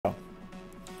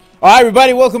Alright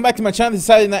everybody, welcome back to my channel. This is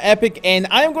Saturday Night Epic, and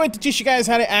I am going to teach you guys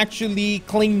how to actually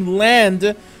claim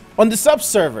land on the sub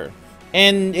server.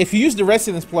 And if you use the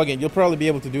residence plugin, you'll probably be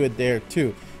able to do it there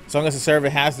too. As long as the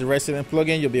server has the resident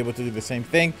plugin, you'll be able to do the same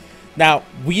thing. Now,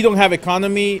 we don't have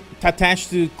economy attached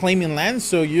to claiming land,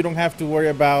 so you don't have to worry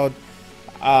about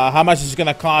how much it's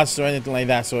gonna cost or anything like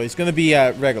that. So it's gonna be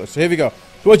regular. So here we go.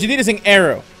 So what you need is an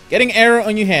arrow. Get an arrow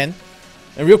on your hand.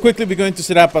 And real quickly, we're going to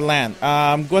set up a land.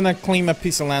 I'm going to claim a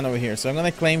piece of land over here. So I'm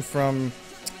going to claim from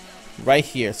right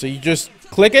here. So you just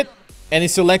click it, and it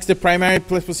selects the primary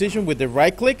place position with the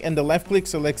right click, and the left click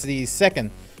selects the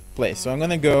second place. So I'm going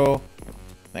to go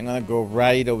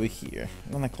right over here.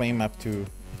 I'm going to claim up to,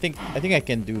 I think I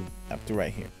can do up to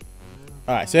right here.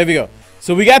 All right, so here we go.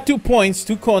 So we got 2 points,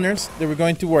 2 corners that we're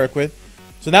going to work with.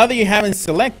 So now that you haven't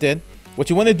selected, what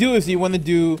you want to do is you want to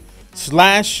do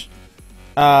slash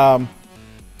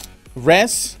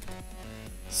res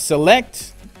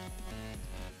select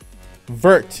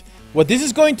vert. What this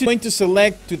is going to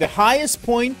select to the highest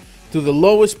point to the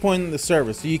lowest point in the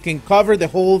server, so you can cover the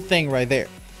whole thing right there.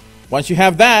 Once you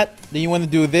have that, then you want to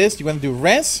do this. You want to do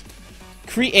res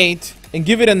create and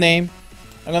give it a name.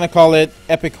 I'm gonna call it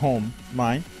Epic Home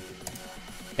mine,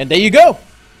 and there you go.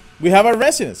 We have our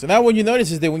residence. So now what you notice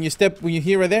is that when you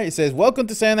hear right there, it says welcome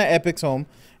to Saturday Night Epic's home,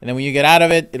 and then when you get out of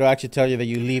it, it'll actually tell you that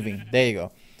you're leaving. There you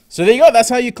go. So there you go. That's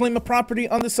how you claim a property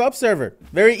on the sub server.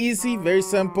 Very easy, very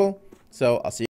simple. So I'll see you.